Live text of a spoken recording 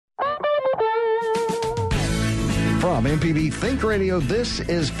From MPB Think Radio, this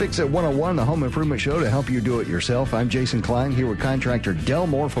is Fix It 101, the home improvement show to help you do it yourself. I'm Jason Klein, here with contractor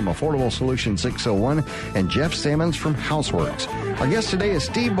Delmore from Affordable Solution 601 and Jeff Sammons from Houseworks. Our guest today is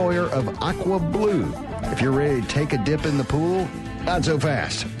Steve Boyer of Aqua Blue. If you're ready to take a dip in the pool, not so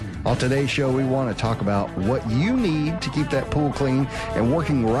fast. On today's show, we want to talk about what you need to keep that pool clean and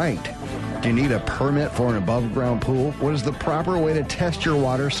working right. Do you need a permit for an above-ground pool? What is the proper way to test your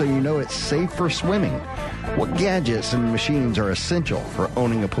water so you know it's safe for swimming? What gadgets and machines are essential for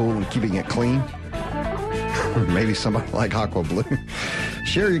owning a pool and keeping it clean? Maybe somebody like Aqua Blue.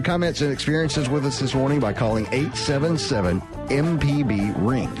 Share your comments and experiences with us this morning by calling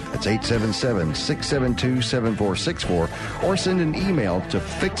 877-MPB-RING. That's 877-672-7464. Or send an email to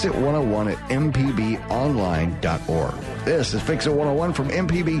fixit101@mpbonline.org. This is Fix It 101 from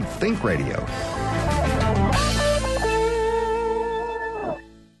MPB Think Radio.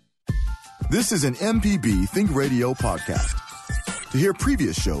 This is an MPB Think Radio podcast. To hear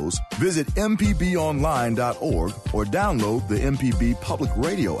previous shows, visit mpbonline.org or download the MPB Public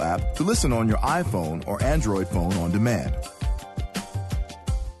Radio app to listen on your iPhone or Android phone on demand.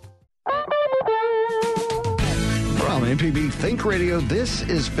 From MPB Think Radio, this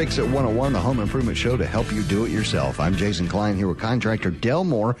is Fix It 101, the home improvement show to help you do it yourself. I'm Jason Klein here with contractor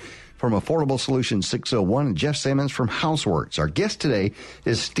Delmore from Affordable Solutions 601 and Jeff Sammons from Houseworks. Our guest today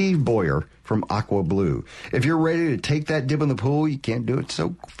is Steve Boyer from Aqua Blue. If you're ready to take that dip in the pool, you can't do it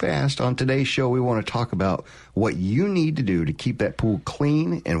so fast. On today's show, we want to talk about what you need to do to keep that pool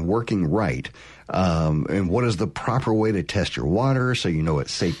clean and working right. And what is the proper way to test your water so you know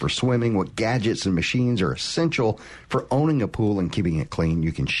it's safe for swimming? What gadgets and machines are essential for owning a pool and keeping it clean?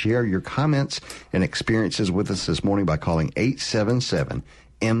 You can share your comments and experiences with us this morning by calling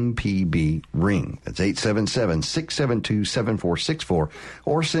 877-MPB-RING. That's 877-672-7464.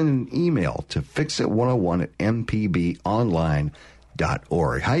 Or send an email to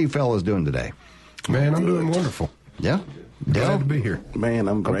fixit101@mpbonline.org. How you fellas doing today? Man, I'm doing wonderful. Yeah? Glad to be here. Man,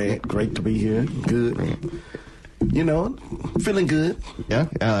 I'm great. Okay. Great to be here. Good. You know, feeling good. Yeah?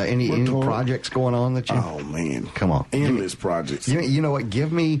 Any projects going on that you... Oh, man. Come on. Endless projects. You know what?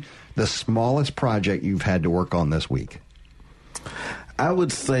 Give me the smallest project you've had to work on this week. I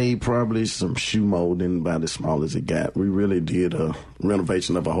would say probably some shoe molding, about as small as it got. We really did a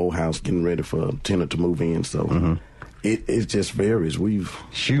renovation of a whole house, getting ready for a tenant to move in. So it just varies.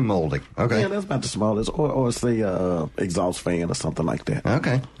 Shoe molding. Okay. Yeah, that's about the smallest. Or say exhaust fan or something like that.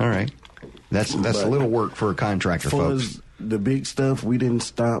 Okay. All right. That's a little work for a contractor, folks. For the big stuff, we didn't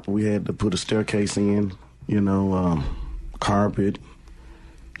stop. We had to put a staircase in, carpet.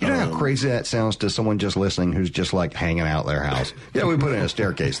 You know how crazy that sounds to someone just listening who's just like hanging out their house? Yeah, we put in a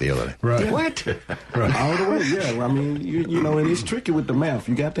staircase the other day. Right. Yeah. What? Right. All the way, yeah. I mean, you know, and it's tricky with the math.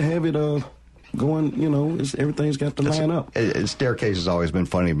 You got to have it going, everything's got to line up. Staircase has always been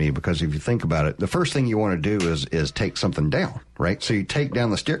funny to me because if you think about it, the first thing you want to do is take something down, right? So you take down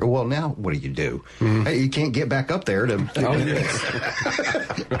the stair. Well, now what do? Hey, you can't get back up there to... Oh, yes.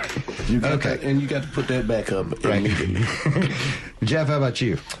 You got to put that back up immediately. Jeff, how about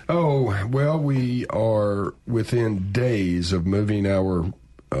you? Oh, well, we are within days of moving our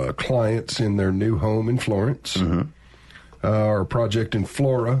clients in their new home in Florence. Mm-hmm. Our project in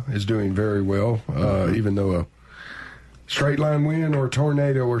Flora is doing very well, even though a straight line wind or a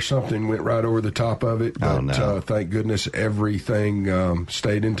tornado or something went right over the top of it. But thank goodness everything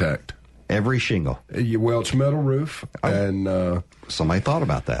stayed intact. Every shingle? Well, it's metal roof. And somebody thought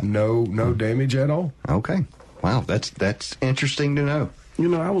about that. No damage at all. Okay. Wow, that's interesting to know. You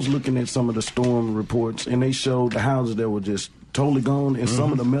know, I was looking at some of the storm reports, and they showed the houses that were just totally gone, and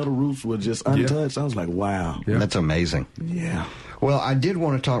some of the metal roofs were just untouched. I was like, wow. Yeah. That's amazing. Yeah. Well, I did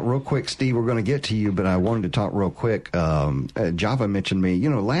want to talk real quick, Steve. We're going to get to you, but I wanted to talk real quick. Java mentioned me.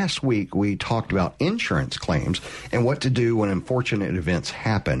 Last week we talked about insurance claims and what to do when unfortunate events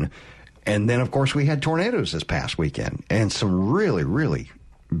happen. And then, of course, we had tornadoes this past weekend and some really, really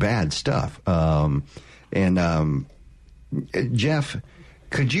bad stuff. Jeff,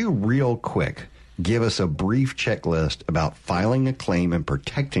 could you real quick give us a brief checklist about filing a claim and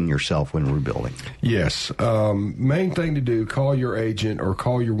protecting yourself when rebuilding? Yes. Main thing to do, call your agent or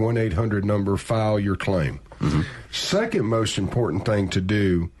call your 1-800 number, file your claim. Mm-hmm. Second most important thing to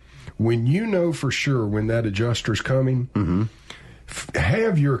do, when you know for sure when that adjuster's coming,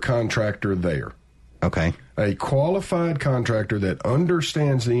 have your contractor there. Okay. A qualified contractor that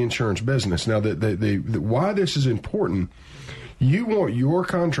understands the insurance business. Now, why this is important, you want your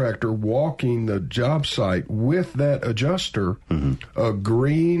contractor walking the job site with that adjuster,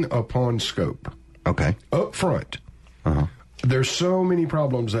 agreeing upon scope. Okay. Up front. there's so many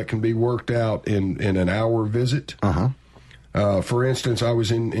problems that can be worked out in an hour visit. For instance, I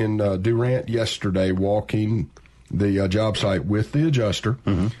was in Durant yesterday walking the job site with the adjuster.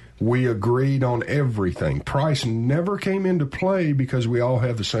 We agreed on everything. Price never came into play because we all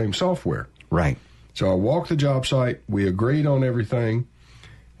have the same software. Right. So I walked the job site. We agreed on everything.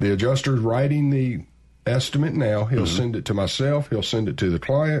 The adjuster's writing the estimate now. He'll send it to myself. He'll send it to the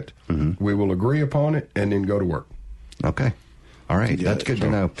client. We will agree upon it and then go to work. Okay. All right. That's good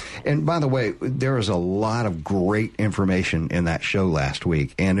to know. And by the way, there was a lot of great information in that show last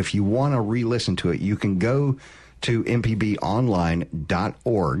week. And if you want to re-listen to it, you can go to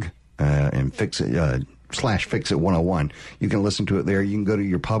mpbonline.org and fix it. /Fix It 101. You can listen to it there. You can go to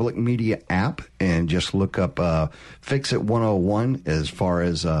your public media app and just look up Fix It 101 as far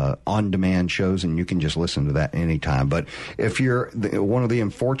as on-demand shows, and you can just listen to that anytime. But if you're one of the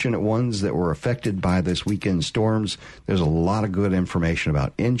unfortunate ones that were affected by this weekend storms, there's a lot of good information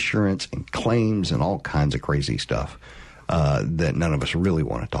about insurance and claims and all kinds of crazy stuff that none of us really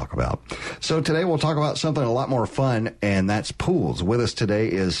want to talk about. So today we'll talk about something a lot more fun, and that's pools. With us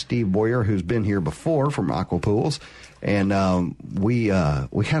today is Steve Boyer, who's been here before from Aqua Pools, and we had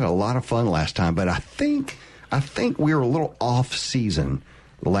a lot of fun last time. But I think we were a little off season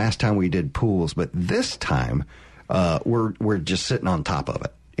the last time we did pools, but this time we're just sitting on top of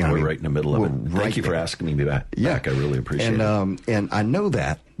it. You know we're right in the middle of it. Thank you for asking me back. I really appreciate it. And I know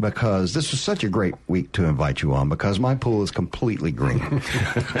that because this was such a great week to invite you on because my pool is completely green.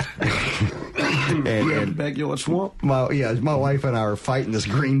 and backyard swamp? My wife and I are fighting this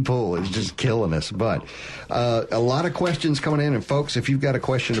green pool. It's just killing us. But a lot of questions coming in. And, folks, if you've got a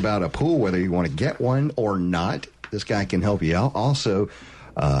question about a pool, whether you want to get one or not, this guy can help you out. Also,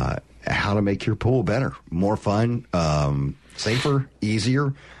 how to make your pool better, more fun, safer,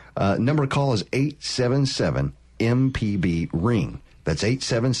 easier. Number to call is 877-MPB-RING. That's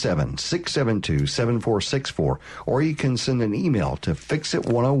 877-672-7464. Or you can send an email to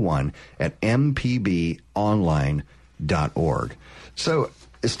fixit101@mpbonline.org. So,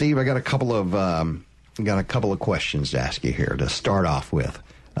 Steve, I got a couple of questions to ask you here to start off with.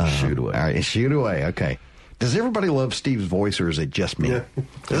 Shoot away. All right, shoot away. Okay. Does everybody love Steve's voice, or is it just me? Yeah.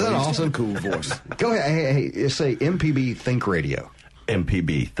 Is that awesome? Cool voice. Go ahead. Hey, say MPB Think Radio.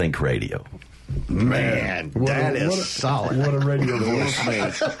 MPB Think Radio. Man, that is solid. What a radio voice.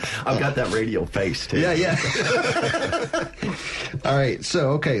 I've got that radio face, too. Yeah. All right.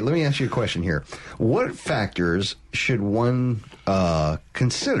 So, okay, let me ask you a question here. What factors should one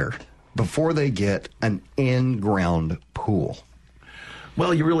consider before they get an in-ground pool?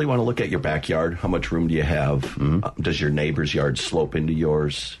 Well, you really want to look at your backyard. How much room do you have? Does your neighbor's yard slope into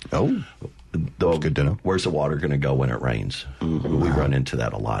yours? Oh, that's good to know. Where's the water going to go when it rains? We run into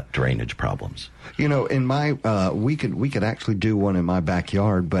that a lot, drainage problems. You know, in my we could actually do one in my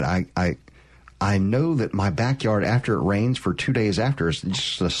backyard, but I know that my backyard, after it rains for 2 days after, is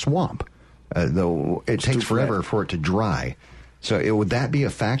just a swamp. Though it takes forever for it to dry. So would that be a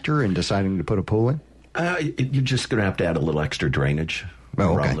factor in deciding to put a pool in? You're just going to have to add a little extra drainage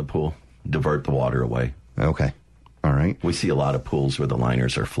around the pool, divert the water away. Okay. All right. We see a lot of pools where the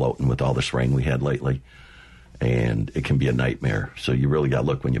liners are floating with all this rain we had lately, and it can be a nightmare. So you really got to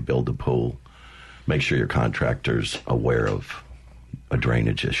look when you build the pool. Make sure your contractor's aware of a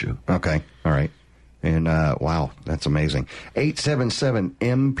drainage issue. Okay. All right. And, wow, that's amazing.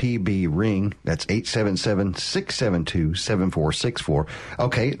 877-MPB-RING. That's 877-672-7464.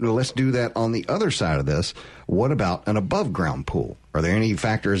 Okay, well, let's do that on the other side of this. What about an above-ground pool? Are there any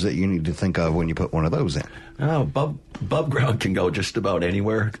factors that you need to think of when you put one of those in? Above ground can go just about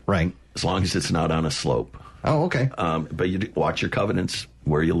anywhere. Right. As long as it's not on a slope. Oh, okay. But you watch your covenants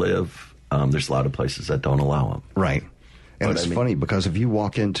where you live. There's a lot of places that don't allow them. Right. And it's funny because if you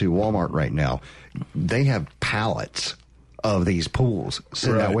walk into Walmart right now, they have pallets of these pools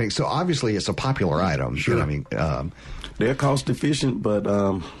sitting that way. So obviously it's a popular item. Sure. You know what I mean? They're cost efficient, but,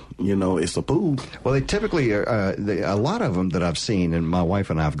 it's a pool. Well, they typically, a lot of them that I've seen, and my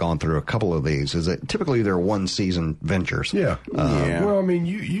wife and I have gone through a couple of these, is that typically they're one-season ventures. Yeah. Well, I mean,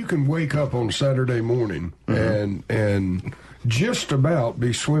 you can wake up on Saturday morning and just about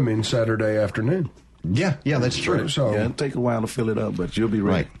be swimming Saturday afternoon. Yeah, that's true. So, it'll take a while to fill it up, but you'll be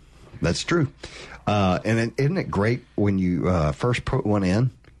ready. Right. That's true. And isn't it great when you first put one in,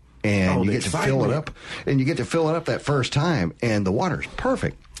 and you get to fill it up, and you get to fill it up that first time, and the water's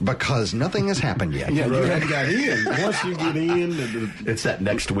perfect because nothing has happened yet. Yeah, you haven't got in. Once you get in, it's that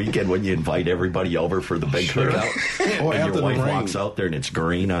next weekend when you invite everybody over for the big cookout, Or and after your wife the rain. walks out there and it's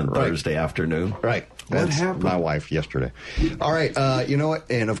green on Thursday afternoon. Right. What That's happened? my wife yesterday. All right. You know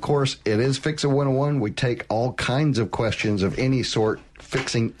what? And of course, it is Fix It 101. We take all kinds of questions of any sort,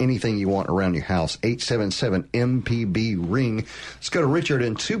 fixing anything you want around your house. 877-MPB-RING. Let's go to Richard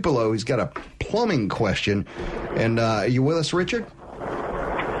in Tupelo. He's got a plumbing question. And are you with us, Richard?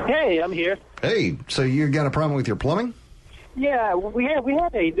 Hey, I'm here. Hey, so you got a problem with your plumbing? Yeah, we had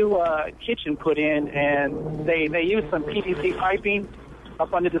a new kitchen put in, and they used some PVC piping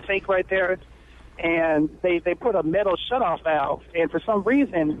up under the sink right there, and they put a metal shutoff valve, and for some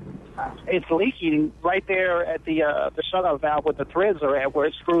reason it's leaking right there at the shutoff valve where the threads are at, where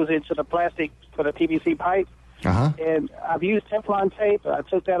it screws into the plastic for the PVC pipe. Uh-huh. And I've used Teflon tape. I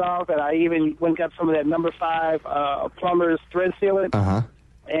took that off, and I even went and got some of that number 5 plumber's thread sealant. Uh-huh.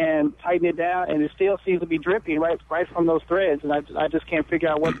 And tighten it down, and it still seems to be dripping right from those threads, and I just can't figure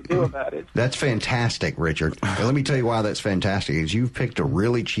out what to do about it. That's fantastic, Richard. Well, let me tell you why that's fantastic. Is you've picked a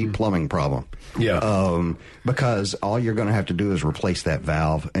really cheap plumbing problem. Yeah. Because all you're going to have to do is replace that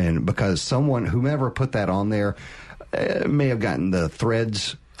valve, and because whomever put that on there, may have gotten the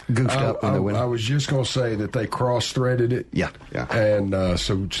threads goofed up when they went. I was just going to say that they cross-threaded it. Yeah. And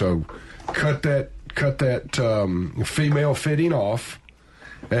so cut that female fitting off.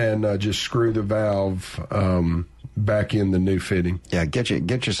 And just screw the valve back in the new fitting. Yeah, get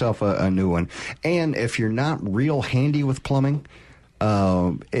yourself a new one. And if you're not real handy with plumbing,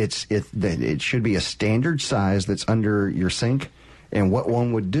 it should be a standard size that's under your sink. And what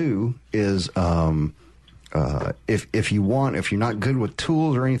one would do is, if you're not good with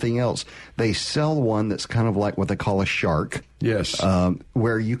tools or anything else, they sell one that's kind of like what they call a shark. Yes.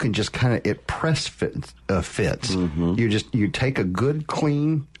 Where you can just it press fits. Mm-hmm. You take a good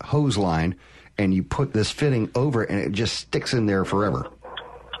clean hose line and you put this fitting over it, and it just sticks in there forever.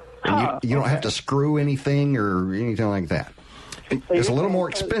 And you don't have to screw anything or anything like that. It's a little more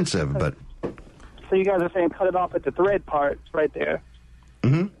expensive, but. So you guys are saying cut it off at the thread part right there.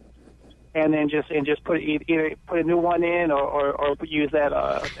 Mm-hmm. And then just put either put a new one in or use that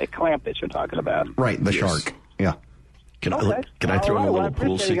clamp that you're talking about. Right, the shark. Yeah. Can I throw in a little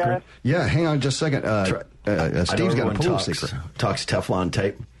pool secret? Yeah, hang on just a second. Steve's got a pool secret. Talks Teflon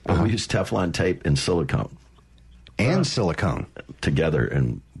tape. Uh-huh. We use Teflon tape and silicone. And silicone. Together,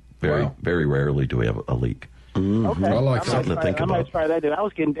 and very rarely do we have a leak. Okay. I like something to think I about. might try that. I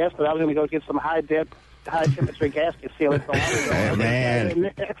was getting desperate. I was going to go get some high temperature gasket sealant. Oh,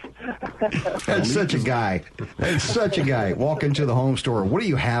 man. That's such a guy. That's such a guy. Walk into the home store. What do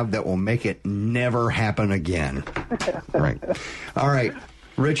you have that will make it never happen again? Right. All right.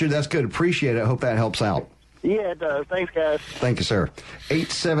 Richard, that's good. Appreciate it. I hope that helps out. Yeah, it does. Thanks, guys. Thank you, sir.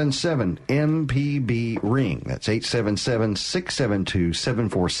 877-MPB-RING. That's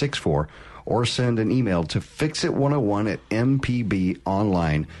 877-672-7464. Or send an email to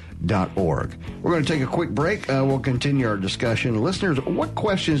fixit101@mpbonline.org. We're going to take a quick break. We'll continue our discussion. Listeners, what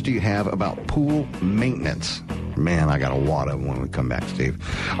questions do you have about pool maintenance? Man, I got a lot of them when we come back, Steve.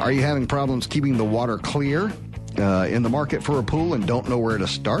 Are you having problems keeping the water clear? In the market for a pool and don't know where to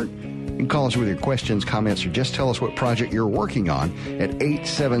start? You can call us with your questions, comments, or just tell us what project you're working on at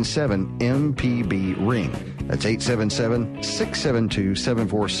 877-MPB-RING. That's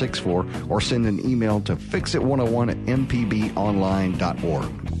 877-672-7464, or send an email to fixit101@mpbonline.org.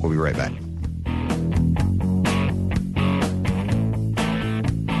 We'll be right back.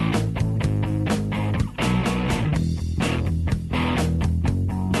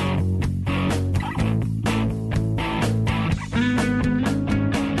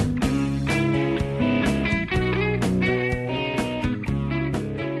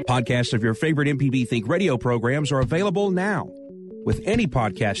 Podcasts of your favorite MPB Think Radio programs are available now. With any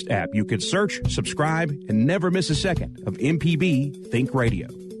podcast app, you can search, subscribe, and never miss a second of MPB Think Radio.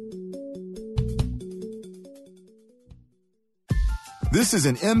 This is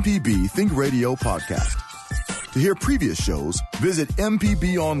an MPB Think Radio podcast. To hear previous shows, visit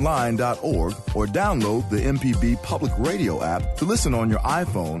mpbonline.org or download the MPB Public Radio app to listen on your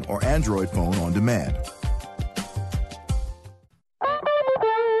iPhone or Android phone on demand.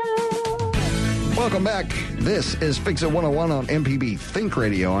 Welcome back. This is Fix It 101 on MPB Think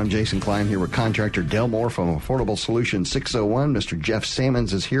Radio. I'm Jason Klein here with contractor Del Moore from Affordable Solutions 601. Mr. Jeff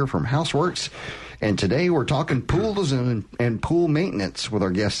Sammons is here from Houseworks. And today we're talking pools and pool maintenance with our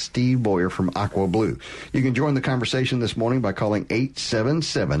guest Steve Boyer from Aqua Blue. You can join the conversation this morning by calling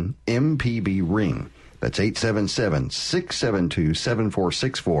 877-MPB-RING. That's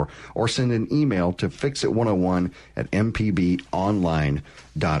 877-672-7464, or send an email to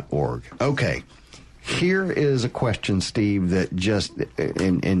fixit101@mpbonline.org. Okay. Here is a question, Steve, that just,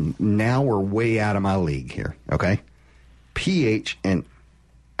 and now we're way out of my league here, okay? pH and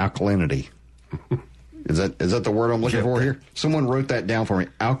alkalinity. Is that the word I'm looking for here? Someone wrote that down for me.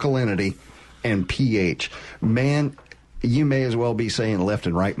 Alkalinity and pH. Man, you may as well be saying left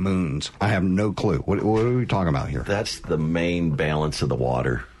and right moons. I have no clue. What are we talking about here? That's the main balance of the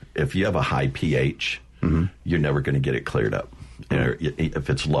water. If you have a high pH, you're never going to get it cleared up. If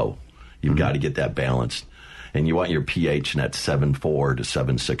it's low, you've got to get that balanced. And you want your pH in that 7.4 to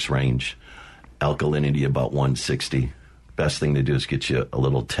 7.6 range. Alkalinity about 160. Best thing to do is get you a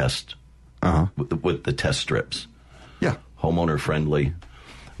little test with the test strips. Yeah. Homeowner friendly.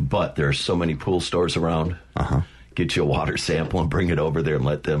 But there are so many pool stores around. Get you a water sample and bring it over there and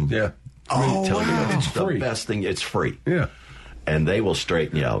let them tell you it's the best thing. It's free. Yeah. And they will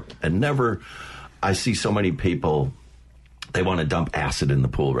straighten you out. And I see so many people, they want to dump acid in the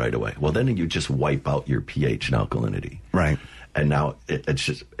pool right away. Well, then you just wipe out your pH and alkalinity. Right. And now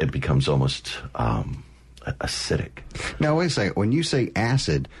it becomes almost acidic. Now, wait a second. When you say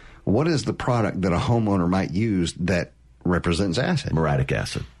acid, what is the product that a homeowner might use that represents acid? Muriatic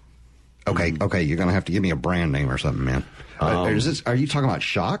acid. Okay, you're going to have to give me a brand name or something, man. Are you talking about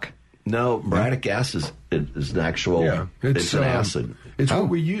shock? No, muriatic acid is an actual, it's an acid. It's what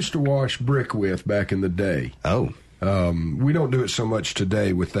we used to wash brick with back in the day. Oh. We don't do it so much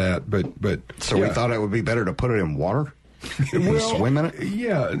today with that, but So we thought it would be better to put it in water? Swim in it?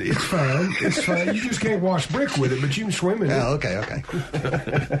 Yeah, it's fine. It's fine. You just can't wash brick with it, but you can swim in it. Oh, okay.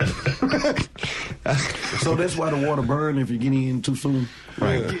 So that's why the water burn if you get in too soon?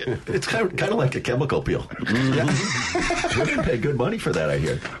 Right. It's kind of like a chemical peel. Women pay good money for that, I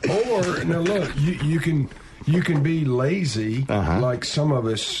hear. Or, now look, you can be lazy, like some of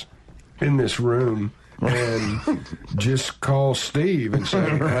us in this room, and just call Steve and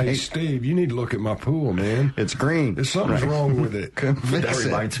say, hey, Steve, you need to look at my pool, man. It's green. There's something's wrong with it. That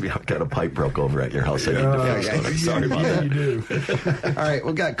reminds me, I've got a pipe broke over at your house. I need to fix it. Sorry about that. You do. All right,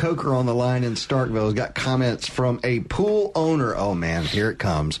 we've got Coker on the line in Starkville. He's got comments from a pool owner. Oh, man, here it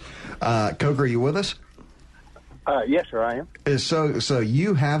comes. Coker, are you with us? Yes, sir, I am. So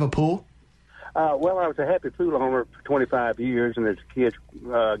you have a pool? Well, I was a happy pool owner for 25 years, and as kids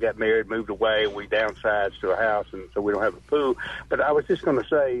got married, moved away, we downsized to a house, and so we don't have a pool. But I was just going to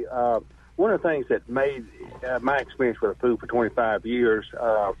say, one of the things that made my experience with a pool for 25 years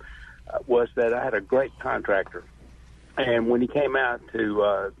was that I had a great contractor. And when he came out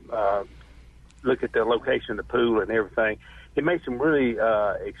to look at the location of the pool and everything, he made some really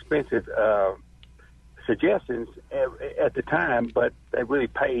expensive suggestions at the time, but they really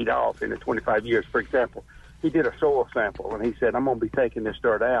paid off in the 25 years. For example, he did a soil sample, and he said, I'm going to be taking this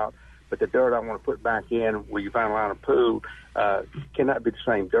dirt out, but the dirt I want to put back in where you find a line of pool cannot be the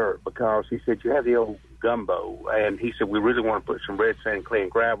same dirt, because he said, you have the old gumbo, and he said, we really want to put some red sand, clay,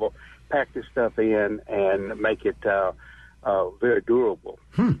 and gravel, pack this stuff in, and make it very durable.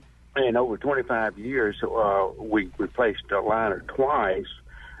 And over 25 years, we replaced the liner twice,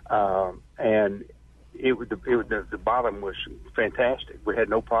 and the bottom was fantastic. We had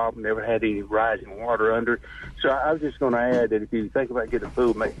no problem, never had any rising water under. So I was just going to add that if you think about getting a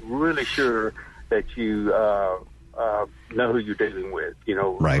pool, make really sure that you know who you're dealing with. You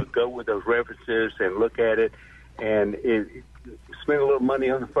know, go with those references and look at it, and spend a little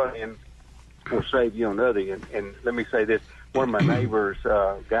money on the front end will save you on the other end. And let me say this: one of my neighbors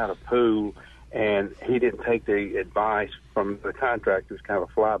got a pool, and he didn't take the advice from the contractor. It was kind of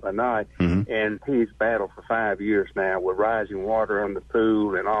a fly-by-night, and he's battled for 5 years now with rising water on the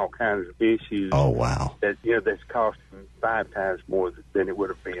pool and all kinds of issues. Oh, wow. That's cost him 5 times more than it would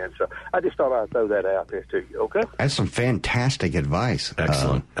have been. So I just thought I'd throw that out there to you, okay? That's some fantastic advice.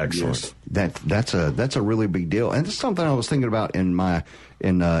 Excellent. Yes. That's a really big deal. And it's something I was thinking about when I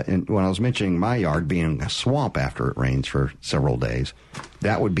was mentioning my yard being a swamp after it rains for several days.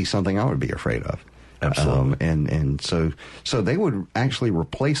 That would be something I would be afraid of. Absolutely. And so they would actually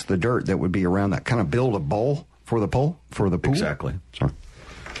replace the dirt that would be around that, kind of build a bowl for the pool. Exactly. Sorry.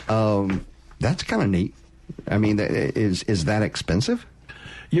 That's kind of neat. I mean, is that expensive?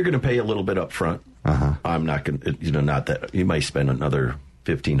 You're going to pay a little bit up front. I'm not going to, not that. You may spend another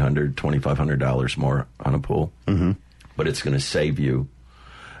 $1,500, $2,500 more on a pool, but it's going to save you.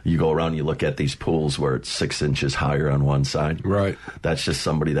 You go around, you look at these pools where it's 6 inches higher on one side. Right. That's just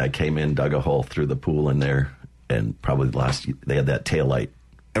somebody that came in, dug a hole through the pool in there, and probably they had that taillight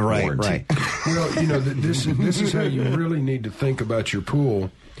warranty. Right. Well, this is how you really need to think about your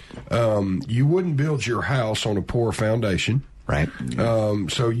pool. You wouldn't build your house on a poor foundation. Right.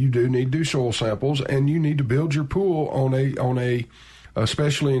 So you do need to do soil samples, and you need to build your pool on a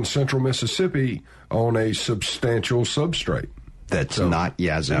especially in central Mississippi, on a substantial substrate. That's not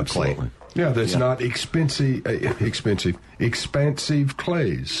Yazoo clay. Yeah, that's not expensive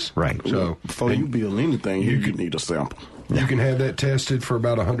clays. Right. So before you build anything, you need a sample. You can have that tested for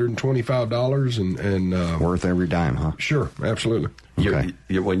about $125 and worth every dime, huh? Sure, absolutely.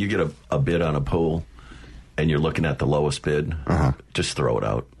 When you get a bid on a pool and you're looking at the lowest bid, just throw it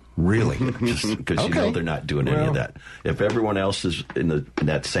out. Really? Just because you know they're not doing any of that. If everyone else is in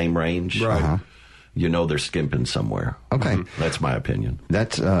that same range, you know they're skimping somewhere. Okay. That's my opinion.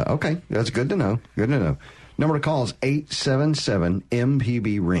 That's okay. That's good to know. Good to know. Number to call is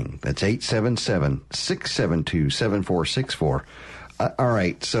 877-MPB-RING. That's 877-672-7464. All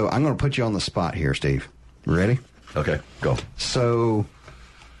right, so I'm going to put you on the spot here, Steve. Ready? Okay, go. So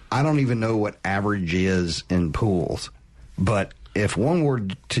I don't even know what average is in pools, but if one were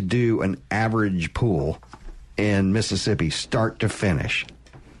to do an average pool in Mississippi, start to finish,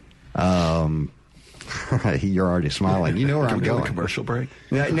 you're already smiling. You know where I'm going. Commercial break?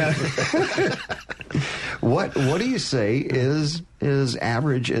 No. What do you say is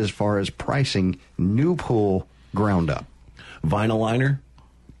average as far as pricing new pool ground up? Vinyl liner,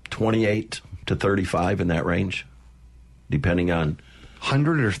 28 to 35 in that range, depending on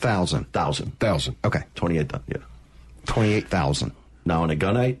 100 or 1,000? 1,000. Okay. 28,000. Yeah. 28,000. Now, in a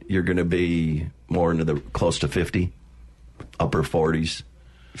gunite, you're going to be more into the close to 50, upper 40s,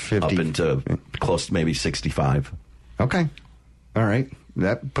 50. up into close to maybe 65. Okay. All right.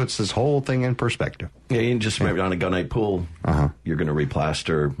 That puts this whole thing in perspective. Yeah, you can just maybe on a gunite pool, you're going to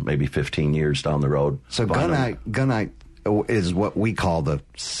replaster maybe 15 years down the road. So gunite is what we call the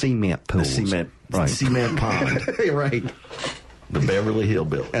cement pools. The cement pond. Right. The Beverly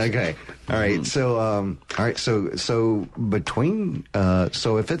Hillbillies. Okay. All right. So, So between,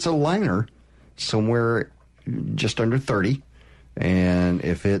 so if it's a liner, somewhere just under 30, and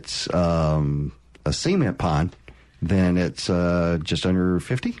if it's a cement pond, then it's just under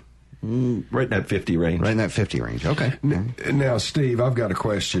 50. Right in that 50 range. Right in that 50 range. Okay. Now, Steve, I've got a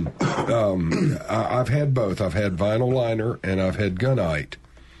question. I've had both. I've had vinyl liner and I've had gunite.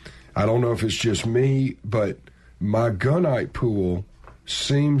 I don't know if it's just me, but my gunite pool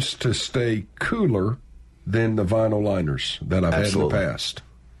seems to stay cooler than the vinyl liners that I've had in the past.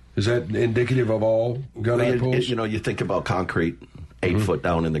 Is that indicative of all gunite pools? You think about concrete 8 foot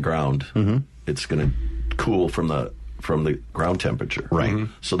down in the ground. It's going to cool from the ground temperature. Right.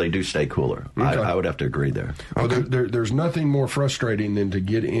 So they do stay cooler. Okay. I would have to agree there. Well, there's nothing more frustrating than to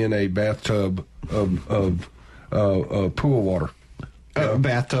get in a bathtub of pool water. A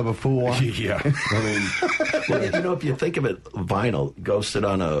bathtub of pool water? Yeah. I mean, well, if you think of it, vinyl, go sit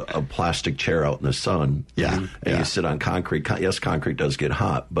on a plastic chair out in the sun. Yeah. And you sit on concrete. Yes, concrete does get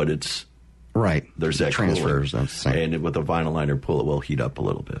hot, but it's... Right. There's that transfers. That's the same. And with a vinyl liner pool, it will heat up a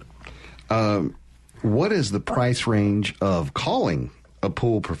little bit. What is the price range of calling a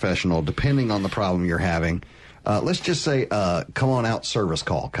pool professional depending on the problem you're having? Let's just say come on out service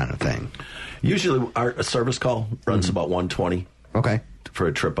call kind of thing. Usually a service call runs about $120. Okay. For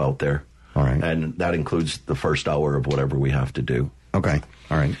a trip out there. All right. And that includes the first hour of whatever we have to do. Okay.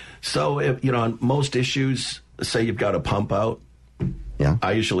 All right. So, if, on most issues, say you've got a pump out. Yeah.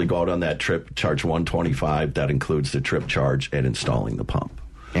 I usually go out on that trip, charge $125. That includes the trip charge and installing the pump.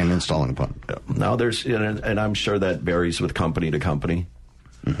 And installing the pump. Yeah. Now, there's, and I'm sure that varies with company to company.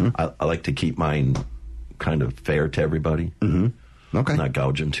 I like to keep mine kind of fair to everybody. Okay. Not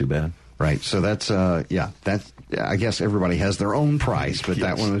gouging too bad. Right. So that's, I guess everybody has their own price, but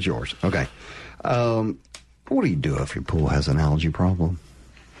that one is yours. Okay. What do you do if your pool has an algae problem?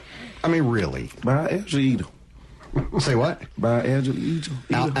 I mean, really? Buy algae eater. Say what? Buy algae eater.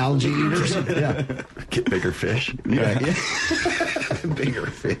 Algae eaters? Yeah. Get bigger fish. Yeah. Bigger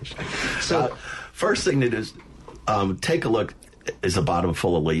fish. So, first thing that is, take a look. Is the bottom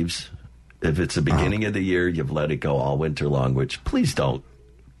full of leaves? If it's the beginning of the year, you've let it go all winter long, which please don't.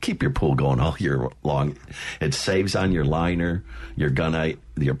 Keep your pool going all year long. It saves on your liner, your gunite,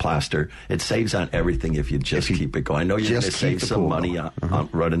 your plaster. It saves on everything if you keep it going. I know you're going to save some money on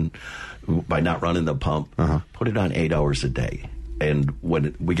running by not running the pump. Put it on 8 hours a day. And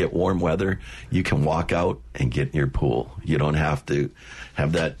when we get warm weather, you can walk out and get in your pool. You don't have to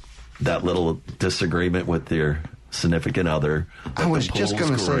have that little disagreement with your significant other. I was just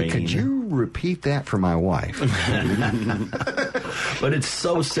going to say, could you repeat that for my wife? But it's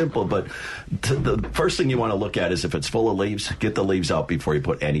so simple. But the first thing you want to look at is if it's full of leaves, get the leaves out before you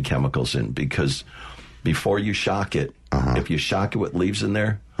put any chemicals in. Because before you shock it, if you shock it with leaves in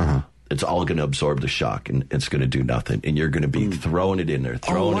there, it's all going to absorb the shock, and it's going to do nothing. And you're going to be throwing it in there,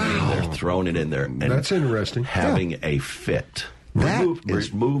 throwing it in there. And that's interesting. Having a fit.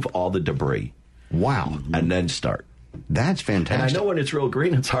 Remove all the debris. Wow. And then start. That's fantastic. And I know when it's real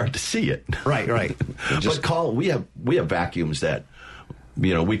green, it's hard to see it. Right. But we have vacuums that,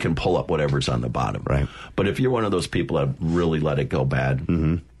 we can pull up whatever's on the bottom. Right. But if you're one of those people that really let it go bad,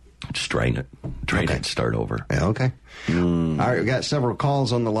 just drain it. Drain it and start over. Yeah, okay. All right, we got several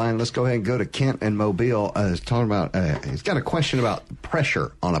calls on the line. Let's go ahead and go to Kent and Mobile. He's talking about, he's got a question about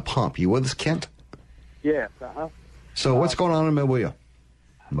pressure on a pump. You with us, Kent? Yes. So what's going on in Mobile?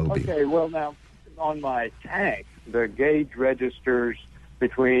 Okay, well, now, on my tank, the gauge registers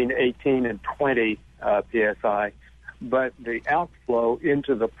between 18 and 20 PSI, but the outflow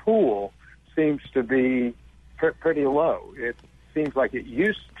into the pool seems to be pretty low. It seems like it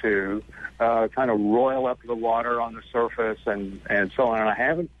used to kind of roil up the water on the surface and so on. And I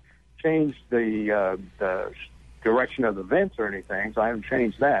haven't changed the direction of the vents or anything, so I haven't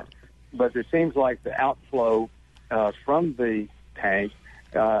changed that. But it seems like the outflow from the tank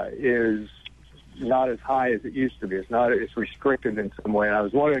is not as high as it used to be. It's restricted in some way. And I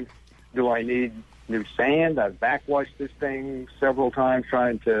was wondering, do I need new sand? I've backwashed this thing several times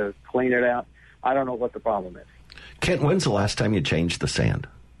trying to clean it out. I don't know what the problem is. Kent, when's the last time you changed the sand?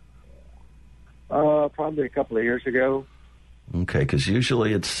 Probably a couple of years ago. Okay, because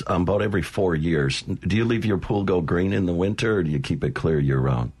usually it's about every 4 years. Do you leave your pool go green in the winter, or do you keep it clear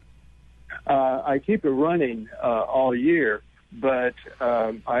year-round? I keep it running all year, but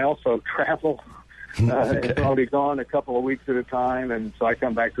I also travel. Okay. I'll be gone a couple of weeks at a time, and so I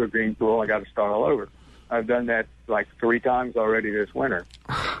come back to a green pool. I got to start all over. I've done that like 3 times already this winter.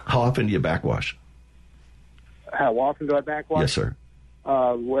 How often do you backwash? How often do I backwash? Yes, sir.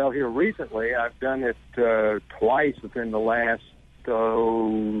 Well, here recently, I've done it twice within the last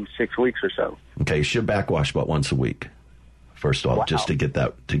 6 weeks or so. Okay, you should backwash about once a week. First of all, just to get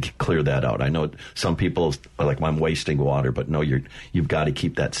that, to clear that out. I know some people are like, I'm wasting water, but no, you've got to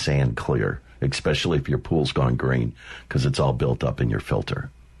keep that sand clear, especially if your pool's gone green, because it's all built up in your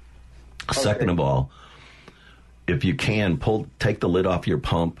filter. Okay. Second of all, if you can, take the lid off your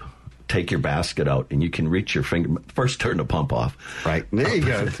pump, take your basket out, and you can reach your finger. First, turn the pump off. Right. There you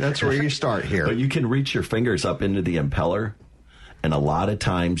go. That's where you start here. But you can reach your fingers up into the impeller, and a lot of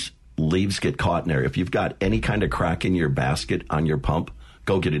times leaves get caught in there. If you've got any kind of crack in your basket on your pump,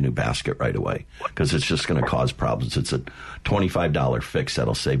 go get a new basket right away, because it's just going to cause problems. It's a $25 fix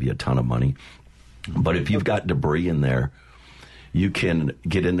that'll save you a ton of money. But if you've got debris in there, you can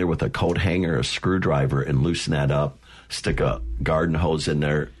get in there with a coat hanger, a screwdriver, and loosen that up, stick a garden hose in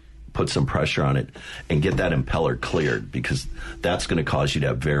there, put some pressure on it, and get that impeller cleared, because that's going to cause you to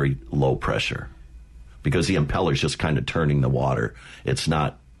have very low pressure, because the impeller's just kind of turning the water. It's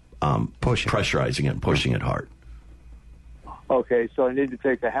not pressurizing it and pushing it hard. Okay, so I need to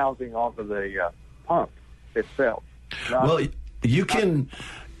take the housing off of the pump itself. Well, you can,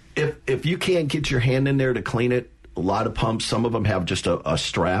 if you can't get your hand in there to clean it, a lot of pumps, some of them have just a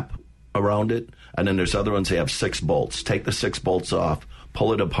strap around it, and then there's other ones that have 6 bolts. Take the 6 bolts off,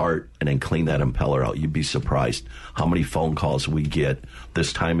 pull it apart, and then clean that impeller out. You'd be surprised how many phone calls we get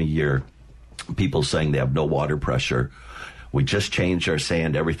this time of year, people saying they have no water pressure. We just changed our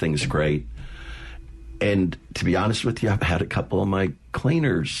sand. Everything's great. And to be honest with you, I've had a couple of my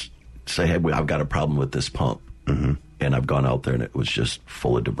cleaners say, hey, I've got a problem with this pump. Mm-hmm. And I've gone out there, and it was just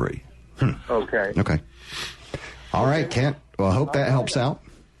full of debris. Okay. All right, Kent. Well, I hope that helps out.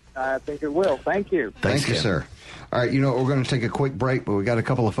 I think it will. Thank you. Thank you, sir. All right, we're going to take a quick break, but we got a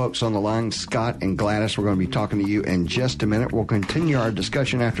couple of folks on the line, Scott and Gladys. We're going to be talking to you in just a minute. We'll continue our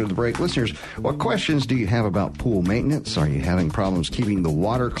discussion after the break. Listeners, what questions do you have about pool maintenance? Are you having problems keeping the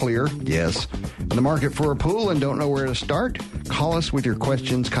water clear? Yes. In the market for a pool and don't know where to start? Call us with your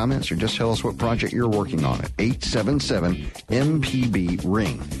questions, comments, or just tell us what project you're working on at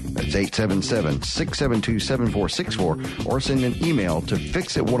 877-MPB-RING. That's 877-672-7464, or send an email to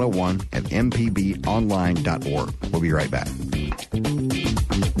fixit101@mpbonline.org. We'll be right back.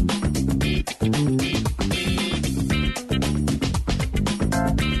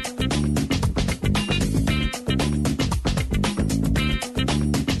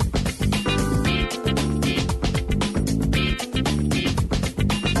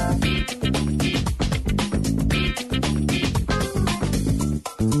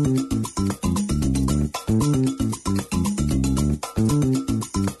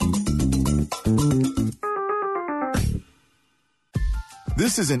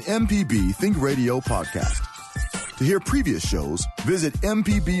 This is an MPB Think Radio podcast. To hear previous shows, visit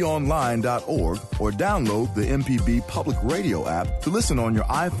mpbonline.org or download the MPB Public Radio app to listen on your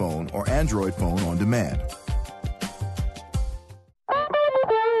iPhone or Android phone on demand.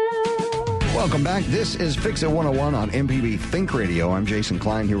 Welcome back. This is Fix It 101 on MPB Think Radio. I'm Jason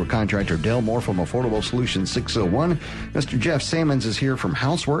Klein here with contractor Del Moore from Affordable Solutions 601. Mr. Jeff Sammons is here from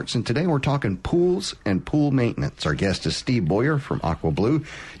Houseworks, and today we're talking pools and pool maintenance. Our guest is Steve Boyer from Aqua Blue.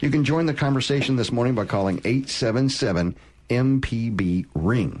 You can join the conversation this morning by calling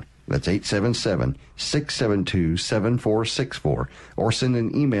 877-MPB-RING. That's 877-672-7464. Or send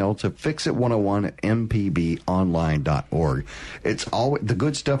an email to fixit101@mpbonline.org. It's always, the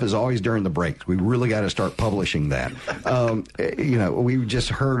good stuff is always during the breaks. We really got to start publishing that. We just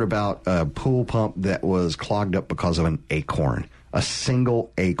heard about a pool pump that was clogged up because of an acorn. A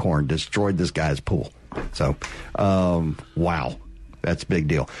single acorn destroyed this guy's pool. So, wow. That's a big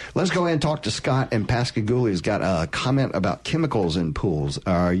deal. Let's go ahead and talk to Scott in Pascagoula. He's got a comment about chemicals in pools.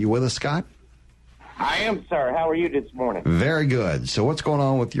 Are you with us, Scott? I am, sir. How are you this morning? Very good. So what's going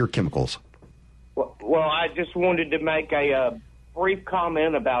on with your chemicals? Well, I just wanted to make a brief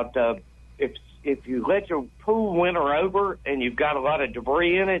comment about if you let your pool winter over and you've got a lot of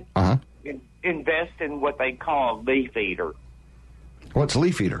debris in it, invest in what they call a leaf eater. What's a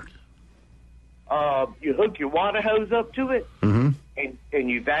leaf eater? You hook your water hose up to it, and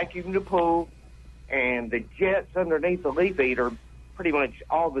you vacuum the pool, and the jets underneath the leaf eater, pretty much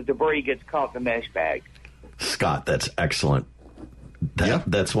all the debris gets caught in the mesh bag. Scott, that's excellent.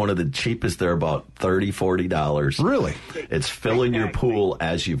 That's one of the cheapest. They're about $30, $40. Really? It's filling your pool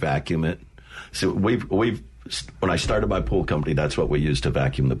as you vacuum it. So we've when I started my pool company, that's what we used to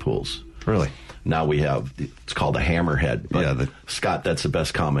vacuum the pools. Really? Now we have, it's called a hammerhead. But Scott, that's the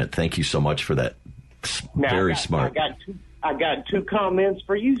best comment. Thank you so much for that. Very smart. I got two comments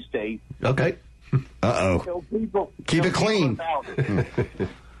for you, Steve. Okay. Uh-oh. Keep it clean.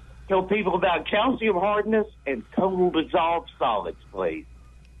 Tell people about calcium hardness and total dissolved solids, please.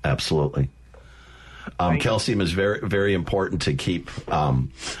 Absolutely. Calcium is very, very important to keep.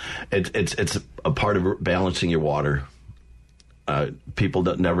 It's a part of balancing your water. People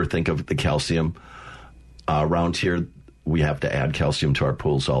don't never think of the calcium. Around here, we have to add calcium to our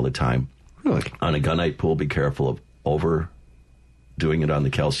pools all the time. Really? On a gunite pool, be careful of overdoing it on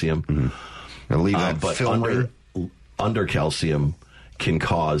the calcium. Leave that but film under calcium can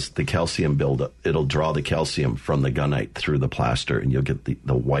cause the calcium buildup. It'll draw the calcium from the gunite through the plaster, and you'll get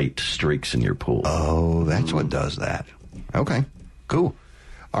the white streaks in your pool. Oh, that's what does that. Okay, cool.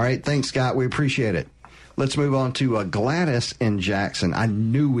 All right, thanks, Scott. We appreciate it. Let's move on to Gladys in Jackson. I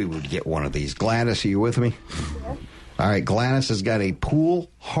knew we would get one of these. Gladys, are you with me? Yes. All right, Gladys has got a pool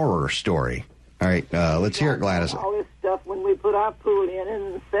horror story. All right, let's hear it, Gladys. All this stuff when we put our pool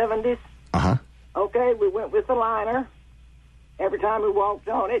in the 70s. Uh-huh. Okay, we went with the liner. Every time we walked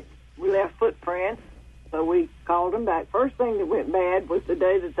on it, we left footprints, so we called them back. First thing that went bad was the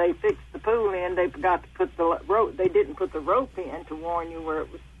day that they fixed the pool in, they forgot to put the rope. They didn't put the rope in to warn you where it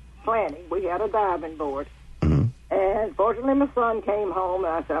was slanting. We had a diving board. Mm-hmm. And fortunately, my son came home,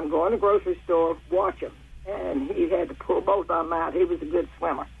 and I said, I'm going to the grocery store, watch him. And he had to pull both of them out. He was a good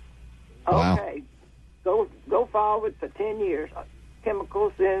swimmer. Wow. Okay, go forward for 10 years.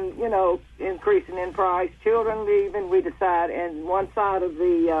 Chemicals increasing in price. Children leaving. We decide, and one side of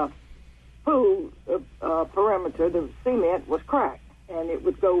the pool perimeter, the cement was cracked, and it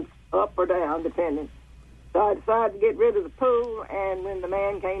would go up or down depending. So I decided to get rid of the pool, and when the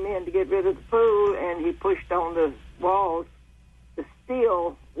man came in to get rid of the pool, and he pushed on the walls, the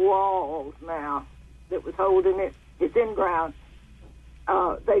steel walls now that was holding it, it's in ground.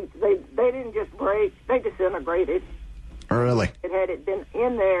 They didn't just break; they disintegrated. Really? Had it been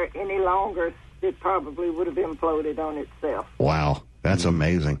in there any longer, it probably would have imploded on itself. Wow, that's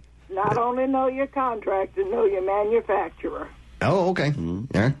amazing. Not only know your contractor, know your manufacturer. Oh, okay. Mm-hmm.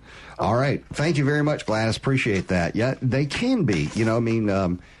 Yeah. All right. Thank you very much, Gladys. Appreciate that. Yeah, they can be.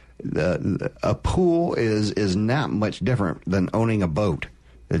 A pool is not much different than owning a boat.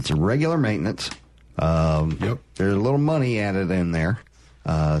 It's regular maintenance. Yep. There's a little money added in there.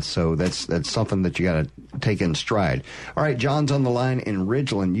 So that's something that you got to take in stride. All right, John's on the line in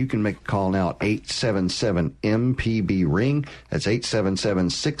Ridgeland. You can make a call now, 877-MPB-RING. That's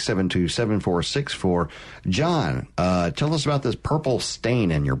 877-672-7464. John, tell us about this purple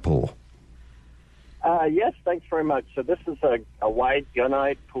stain in your pool. Yes, thanks very much. So this is a white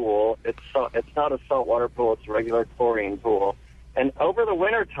gunite pool. It's not a saltwater pool. It's a regular chlorine pool. And over the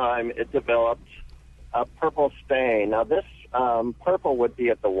wintertime, it developed a purple stain. Now, this purple would be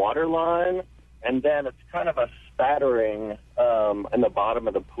at the water line, and then it's kind of a spattering in the bottom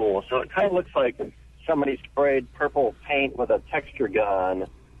of the pool. So it kind of looks like somebody sprayed purple paint with a texture gun.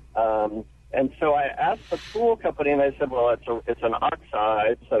 And so I asked the pool company, and they said, well, it's an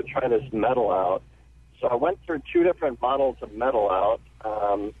oxide, so try this metal out. So I went through 2 different models of metal out,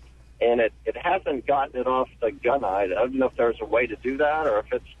 and it hasn't gotten it off the gunite. I don't know if there's a way to do that or if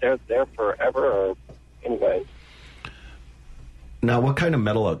it's there forever. Or anyway. Now, what kind of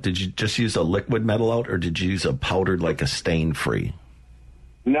metal out? Did you just use a liquid metal out, or did you use a powdered, like a stain-free?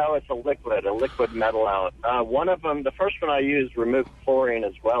 No, it's a liquid metal out. One of them, the first one I used removed chlorine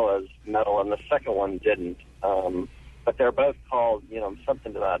as well as metal, and the second one didn't. But they're both called,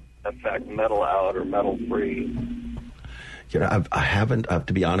 something to that effect, metal out or metal free. I haven't,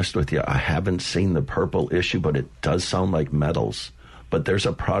 to be honest with you, I haven't seen the purple issue, but it does sound like metals. But there's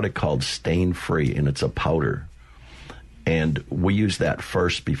a product called Stain Free, and it's a powder. And we use that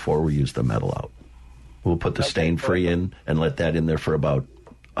first before we use the metal out. We'll put the Stain Free in and let that in there for about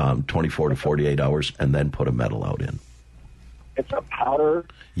 24 to 48 hours, and then put a metal out in. It's a powder?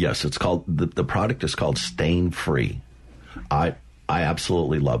 Yes, it's called, the product is called Stain Free. I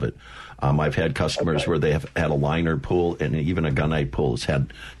absolutely love it. I've had customers where they have had a liner pool, and even a gunite pool has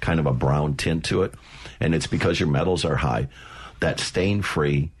had kind of a brown tint to it, and it's because your metals are high. That Stain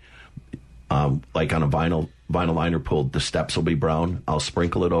Free, like on a vinyl liner pool, the steps will be brown. I'll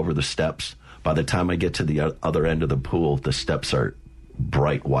sprinkle it over the steps. By the time I get to the other end of the pool, the steps are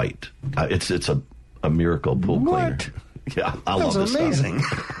bright white. It's a miracle pool cleaner. Yeah, I love this amazing.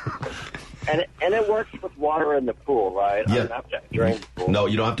 Stuff. And it works with water in the pool, right? Yeah. I don't have to drain the pool. No,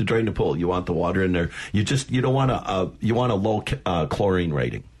 you don't have to drain the pool. You want the water in there. You don't want you want a low chlorine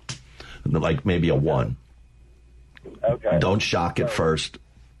rating, like maybe a 1. Okay. Don't shock it first,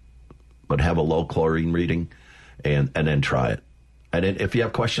 but have a low chlorine reading, and then try it. And if you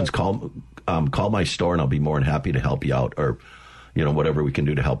have questions, call my store, and I'll be more than happy to help you out, or whatever we can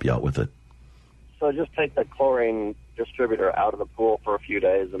do to help you out with it. So just take the chlorine distributor out of the pool for a few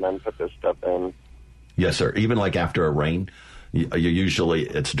days and then put this stuff in. Yes, sir. Even like after a rain,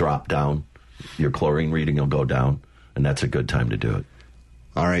 it's dropped down. Your chlorine reading will go down, and that's a good time to do it.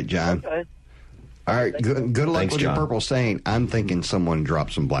 All right, John. Okay. All right, good luck Thanks, with John. your purple stain. I'm thinking someone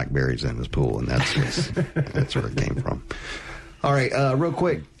dropped some blackberries in his pool, and that's where it came from. All right, real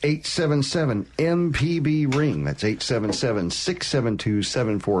quick, 877-MPB-RING. That's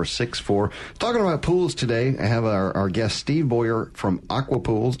 877-672-7464. Talking about pools today, I have our guest Steve Boyer from Aqua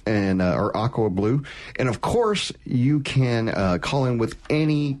Pools or Aqua Blue. And, of course, you can call in with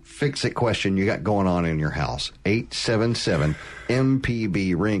any fix-it question you got going on in your house.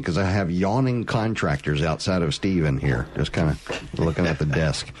 877-MPB-RING, because I have yawning contractors outside of Steve in here, just kind of looking at the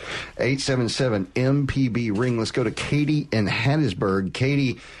desk. 877-MPB-RING. Let's go to Katie in Hattiesburg.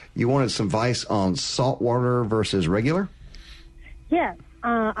 Katie, you wanted some advice on saltwater versus regular? Yes.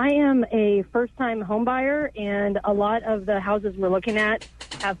 I am a first-time home buyer, and a lot of the houses we're looking at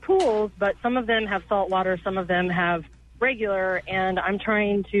have pools, but some of them have saltwater, some of them have regular, and I'm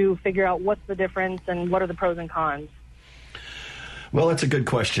trying to figure out what's the difference and what are the pros and cons. Well, that's a good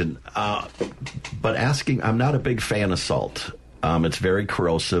question. But I'm not a big fan of salt. It's very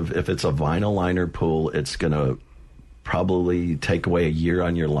corrosive. If it's a vinyl liner pool, it's going to probably take away a year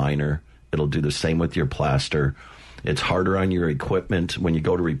on your liner. It'll do the same with your plaster. It's harder on your equipment. When you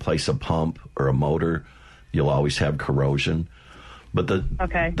go to replace a pump or a motor, you'll always have corrosion. But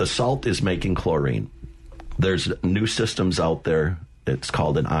the salt is making chlorine. There's new systems out there. It's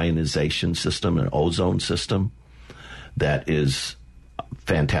called an ionization system, an ozone system, that is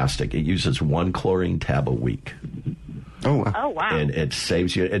fantastic. It uses 1 chlorine tab a week. Oh wow! Oh wow! And it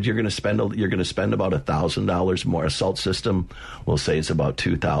saves you. And you're going to spend about $1,000 more. A salt system, we'll say, it's about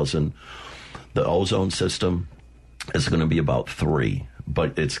 $2,000. The ozone system is going to be about $3,000,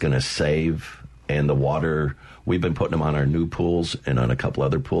 but it's going to save. And the water, we've been putting them on our new pools and on a couple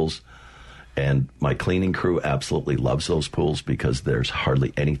other pools. And my cleaning crew absolutely loves those pools because there's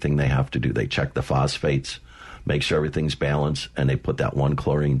hardly anything they have to do. They check the phosphates, make sure everything's balanced, and they put that 1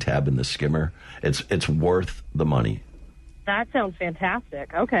 chlorine tab in the skimmer. It's worth the money. That sounds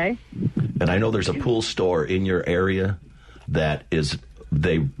fantastic. Okay. And I know there's a pool store in your area that is,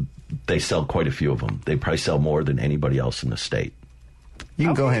 they sell quite a few of them. They probably sell more than anybody else in the state. You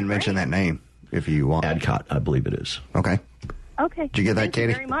can go ahead and mention that name if you want. Adcott, I believe it is. Okay. Okay. Did you get that, Thank Katie?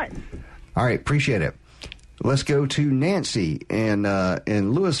 you very much. All right, appreciate it. Let's go to Nancy in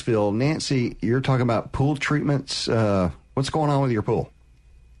Louisville. Nancy, you're talking about pool treatments. What's going on with your pool?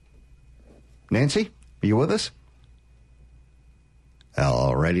 Nancy, are you with us?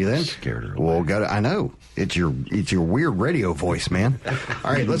 Alrighty then. Scared her away. I know. It's your weird radio voice, man.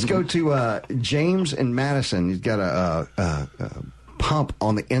 All right, let's go to James in Madison. He's got a pump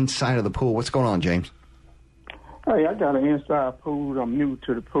on the inside of the pool. What's going on, James? Hey, I got an inside pool. I'm new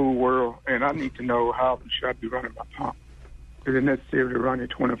to the pool world, and I need to know how should I be running my pump. Is it necessary to run it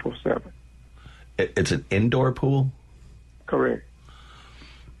 24/7? It's an indoor pool? Correct.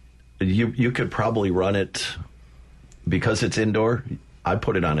 You could probably run it, because it's indoor, I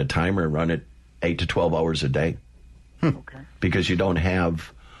put it on a timer and run it 8 to 12 hours a day. Okay. Because you don't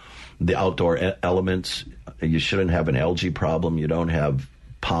have the outdoor elements. You shouldn't have an algae problem. You don't have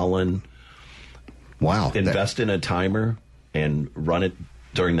pollen. Wow. Invest in a timer and run it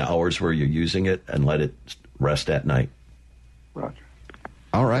during the hours where you're using it and let it rest at night. Roger.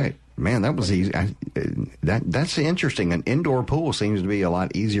 All right. Man, that was easy. That's interesting. An indoor pool seems to be a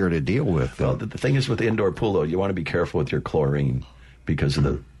lot easier to deal with. Well, the thing is with the indoor pool, though, you want to be careful with your chlorine because of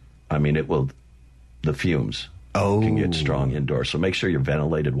the fumes can get strong indoors. So make sure you're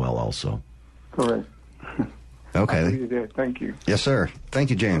ventilated well also. Correct. Okay. Thank you. Yes, sir. Thank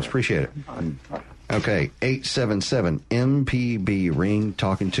you, James. Appreciate it. Okay, 877-MPB ring.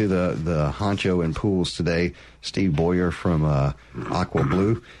 Talking to the honcho in pools today, Steve Boyer from Aqua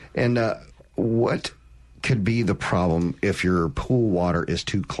Blue. And what could be the problem if your pool water is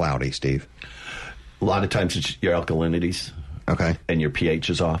too cloudy, Steve? A lot of times it's your alkalinities. Okay. And your pH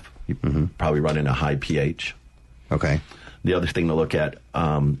is off. You probably run in a high pH. Okay. The other thing to look at,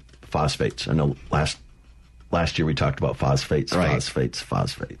 phosphates. I know last year we talked about phosphates. Right.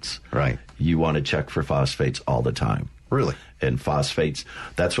 You want to check for phosphates all the time. Really? And phosphates,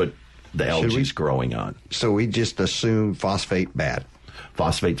 that's what the algae's growing on. So we just assume phosphate bad.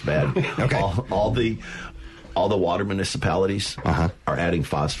 Phosphate's bad. Okay. All the water municipalities are adding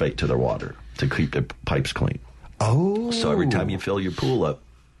phosphate to their water to keep their pipes clean. Oh. So every time you fill your pool up,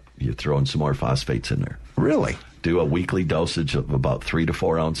 you're throwing some more phosphates in there. Really? Do a weekly dosage of about 3 to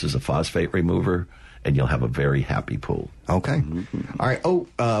 4 ounces of phosphate remover, and you'll have a very happy pool. Okay. All right. Oh,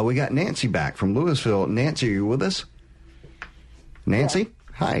 we got Nancy back from Louisville. Nancy, are you with us? Nancy? Yes.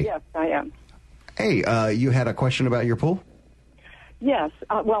 Hi. Yes, I am. Hey, you had a question about your pool? Yes.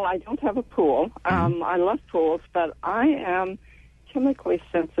 Well, I don't have a pool. I love pools, but I am chemically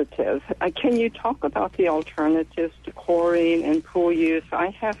sensitive. Can you talk about the alternatives to chlorine and pool use? I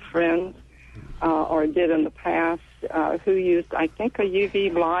have friends, or did in the past, who used, I think, a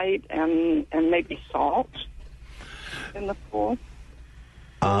UV light and maybe salt in the pool.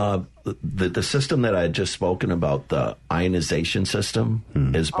 The system that I had just spoken about, the ionization system,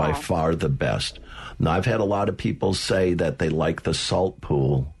 is by far the best. Now, I've had a lot of people say that they like the salt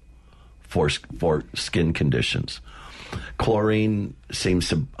pool for skin conditions. Chlorine seems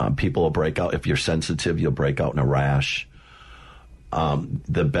to, people will break out. If you're sensitive, you'll break out in a rash.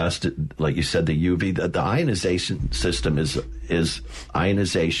 The best, like you said, the UV, the ionization system is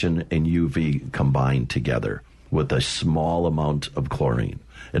ionization and UV combined together with a small amount of chlorine.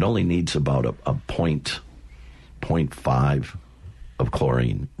 It only needs about a 0.5 of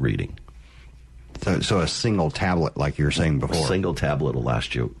chlorine reading. So a single tablet, like you were saying before. A single tablet will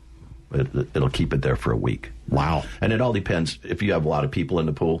last you. It'll keep it there for a week. Wow. And it all depends. If you have a lot of people in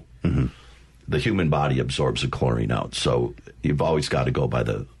the pool, the human body absorbs the chlorine out. So you've always got to go by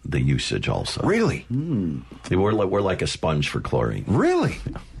the usage also. Really? We're like a sponge for chlorine. Really?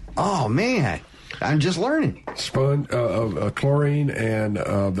 Oh, man. I'm just learning. Chlorine and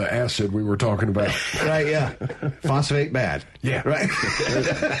the acid we were talking about. Right, yeah. Phosphate bad. Yeah. Right?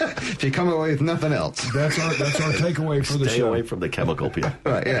 If you come away with nothing else. That's our takeaway for the show. Stay away from the chemical peel.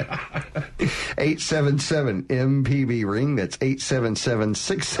 Right, yeah. 877-MPB-RING. That's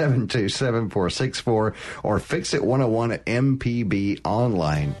 877-672-7464. Or fixit101 at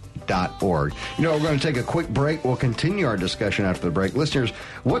mpbonline.org. You know, we're going to take a quick break. We'll continue our discussion after the break. Listeners,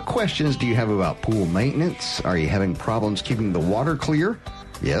 what questions do you have about pool maintenance? Are you having problems keeping the water clear?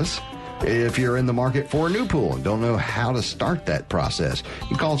 Yes. If you're in the market for a new pool and don't know how to start that process, you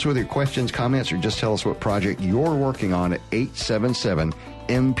can call us with your questions, comments, or just tell us what project you're working on at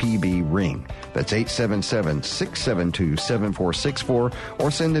 877-MPB-RING. That's 877-672-7464,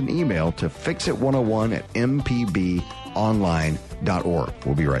 or send an email to fixit101 at mpbonline.org.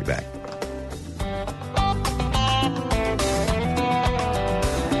 We'll be right back.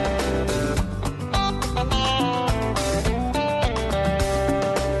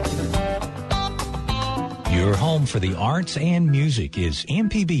 Your home for the arts and music is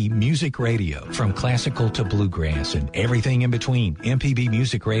MPB Music Radio. From classical to bluegrass and everything in between, MPB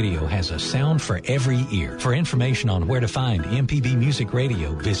Music Radio has a sound for every ear. For information on where to find MPB Music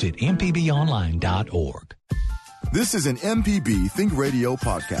Radio, visit mpbonline.org. This is an MPB Think Radio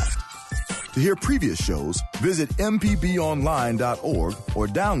podcast. To hear previous shows, visit mpbonline.org or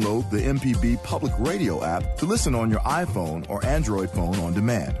download the MPB Public Radio app to listen on your iPhone or Android phone on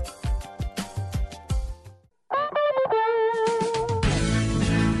demand.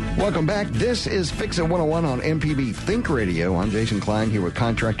 Welcome back. This is Fix It 101 on MPB Think Radio. I'm Jason Klein here with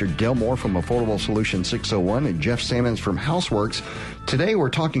contractor Del Moore from Affordable Solutions 601 and Jeff Sammons from Houseworks. Today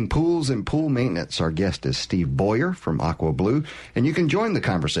we're talking pools and pool maintenance. Our guest is Steve Boyer from Aqua Blue. And you can join the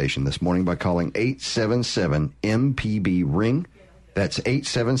conversation this morning by calling 877-MPB-RING. That's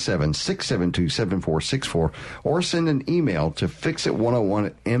 877-672-7464. Or send an email to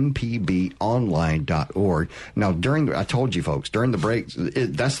fixit101@mpbonline.org. Now, I told you folks, during the break,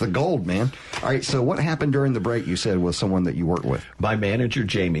 that's the gold, man. All right, so what happened during the break, you said, with someone that you work with? My manager,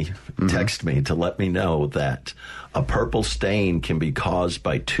 Jamie, texted me to let me know that a purple stain can be caused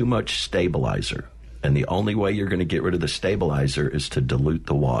by too much stabilizer. And the only way you're going to get rid of the stabilizer is to dilute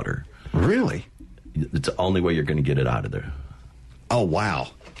the water. Really? It's the only way you're going to get it out of there. Oh, wow.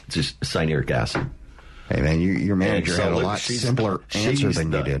 It's just cyanic acid. Hey, man, your manager had a lot simpler answer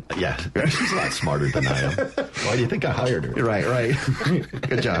than you did. Yeah, she's a lot smarter than I am. Why do you think I hired her? Right.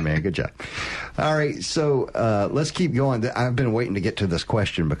 Good job, man. Good job. All right, so let's keep going. I've been waiting to get to this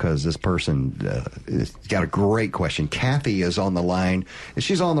question because this person has got a great question. Kathy is on the line, and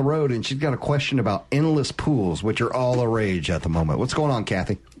she's on the road, and she's got a question about endless pools, which are all the rage at the moment. What's going on,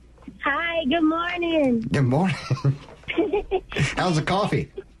 Kathy? Hi, good morning. Good morning. How's the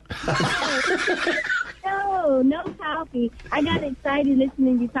coffee? No coffee. I got excited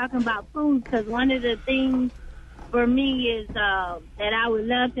listening to you talking about pools because one of the things for me is that I would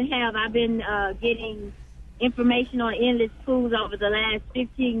love to have. I've been getting information on endless pools over the last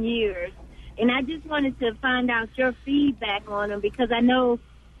 15 years, and I just wanted to find out your feedback on them because I know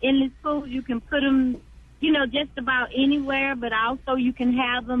endless pools, you can put them, just about anywhere, but also you can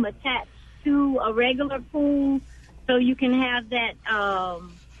have them attached to a regular pool. So you can have that,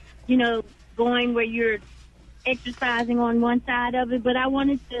 going where you're exercising on one side of it. But I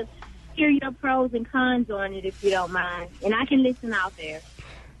wanted to hear your pros and cons on it, if you don't mind. And I can listen out there.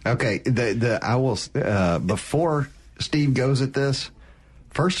 Okay. I will, before Steve goes at this,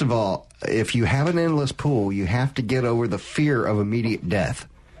 first of all, if you have an endless pool, you have to get over the fear of immediate death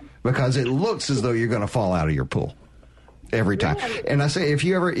because it looks as though you're going to fall out of your pool. Every time. And I say, if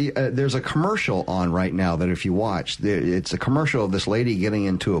you ever, there's a commercial on right now that if you watch, it's a commercial of this lady getting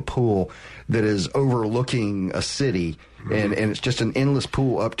into a pool that is overlooking a city, and it's just an endless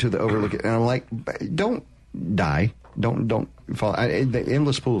pool up to the overlooking. And I'm like, don't die. Don't fall. The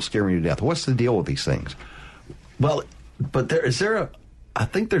endless pools scare me to death. What's the deal with these things? Well, but I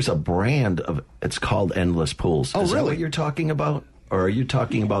think there's a brand of, it's called Endless Pools. Oh, is really? That what you're talking about? Or are you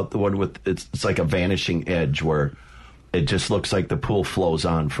talking about the one with, it's like a vanishing edge where it just looks like the pool flows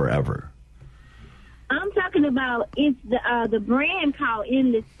on forever? I'm talking about it's the brand called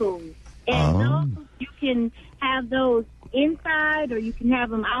Endless Pools. And those, you can have those inside or you can have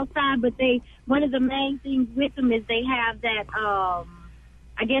them outside, but one of the main things with them is they have that, I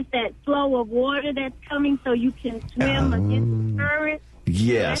guess that flow of water that's coming so you can swim against the current.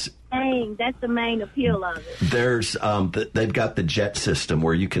 Yes. That's the main appeal of it. There's, they've got the jet system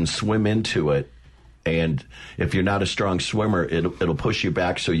where you can swim into it. And if you're not a strong swimmer, it'll push you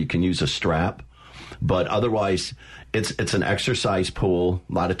back so you can use a strap. But otherwise, it's an exercise pool.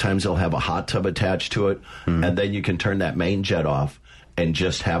 A lot of times they'll have a hot tub attached to it, and then you can turn that main jet off and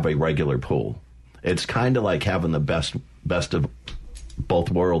just have a regular pool. It's kind of like having the best of both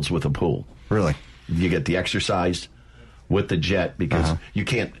worlds with a pool. Really? You get the exercise with the jet because you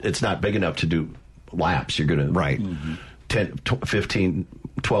can't. It's not big enough to do laps. You're going to 10, 15,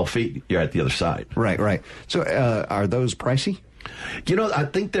 12 feet, you're at the other side. Right. So are those pricey? I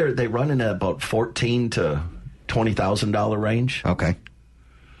think they run in about $14,000 to $20,000 range. Okay.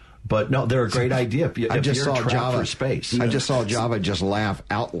 But no, they're a great idea if you're trapped Java for space. I just saw Java just laugh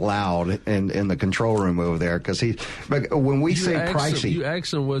out loud in the control room over there because when we say pricey, you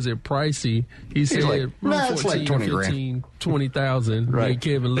asked him, was it pricey? He said, it's like 20 grand. 20,000. Right. Me and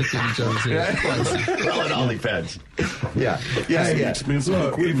Kevin looked at each other and said, pricey. Well, it only depends. Yeah.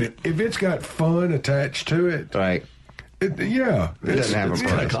 Look, if it's got fun attached to it, right. It doesn't have a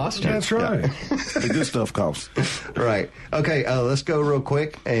price. Cost. That's right. The good stuff costs. Right. Okay, let's go real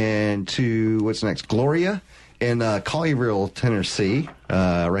quick and to what's next. Gloria in Colleyville, Tennessee,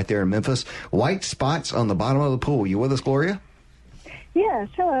 right there in Memphis. White spots on the bottom of the pool. You with us, Gloria? Yes,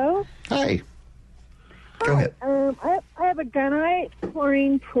 hello. Hi. Go ahead. I have a gunite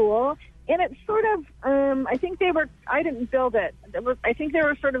chlorine pool, and it's sort of, I didn't build it. I think they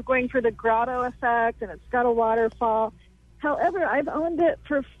were sort of going for the grotto effect, and it's got a waterfall. However, I've owned it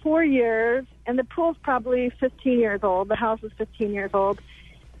for 4 years, and the pool's probably 15 years old. The house is 15 years old.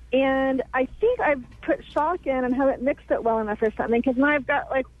 And I think I've put shock in and haven't mixed it well enough or something, because now I've got,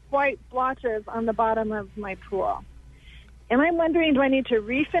 like, white blotches on the bottom of my pool. And I'm wondering, do I need to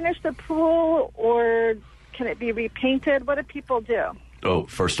refinish the pool, or can it be repainted? What do people do? Oh,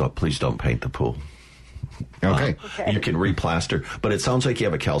 first off, please don't paint the pool. Okay. You can replaster, but it sounds like you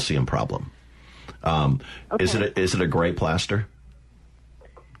have a calcium problem. Is it a gray plaster?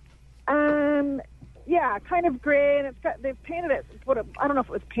 Yeah, kind of gray, and they've painted it. I don't know if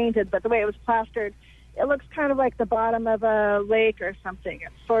it was painted, but the way it was plastered, it looks kind of like the bottom of a lake or something.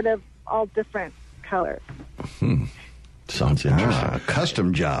 It's sort of all different colors. Sounds interesting.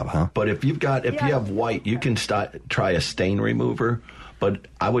 Custom job, huh? But if you have white, you can try a stain remover. But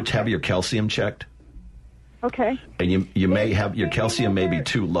I would have your calcium checked. Okay. And you may have your calcium may be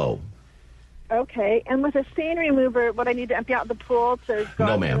too low. Okay. And with a stain remover, would I need to empty out the pool to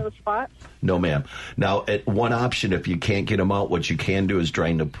go into those spots? No, ma'am. Now, one option, if you can't get them out, what you can do is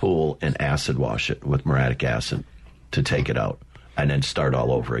drain the pool and acid wash it with muriatic acid to take it out and then start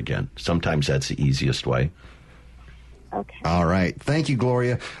all over again. Sometimes that's the easiest way. Okay. All right. Thank you,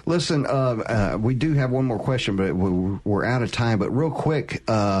 Gloria. Listen, we do have one more question, but we're out of time. But real quick,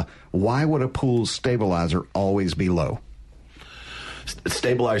 why would a pool stabilizer always be low?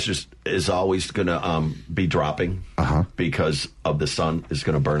 Stabilizers is always going to be dropping because of the sun is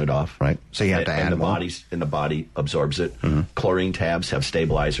going to burn it off. Right. So you have to add more. And the body absorbs it. Chlorine tabs have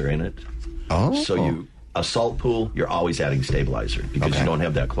stabilizer in it. Oh. So a salt pool, you're always adding stabilizer because you don't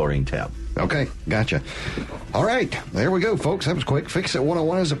have that chlorine tab. Okay, gotcha. All right, there we go, folks. That was quick. Fix It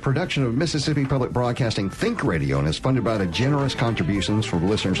 101 is a production of Mississippi Public Broadcasting Think Radio and is funded by the generous contributions from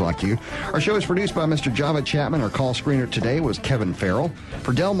listeners like you. Our show is produced by Mr. Java Chapman. Our call screener today was Kevin Farrell.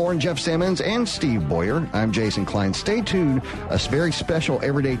 For Del Moore and Jeff Simmons and Steve Boyer, I'm Jason Klein. Stay tuned. A very special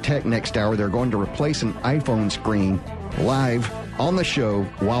Everyday Tech next hour. They're going to replace an iPhone screen live on the show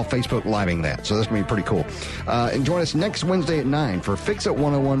while Facebook living that. So that's going to be pretty cool. And join us next Wednesday at 9 for Fix It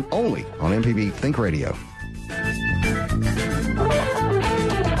 101 only on MPB Think Radio.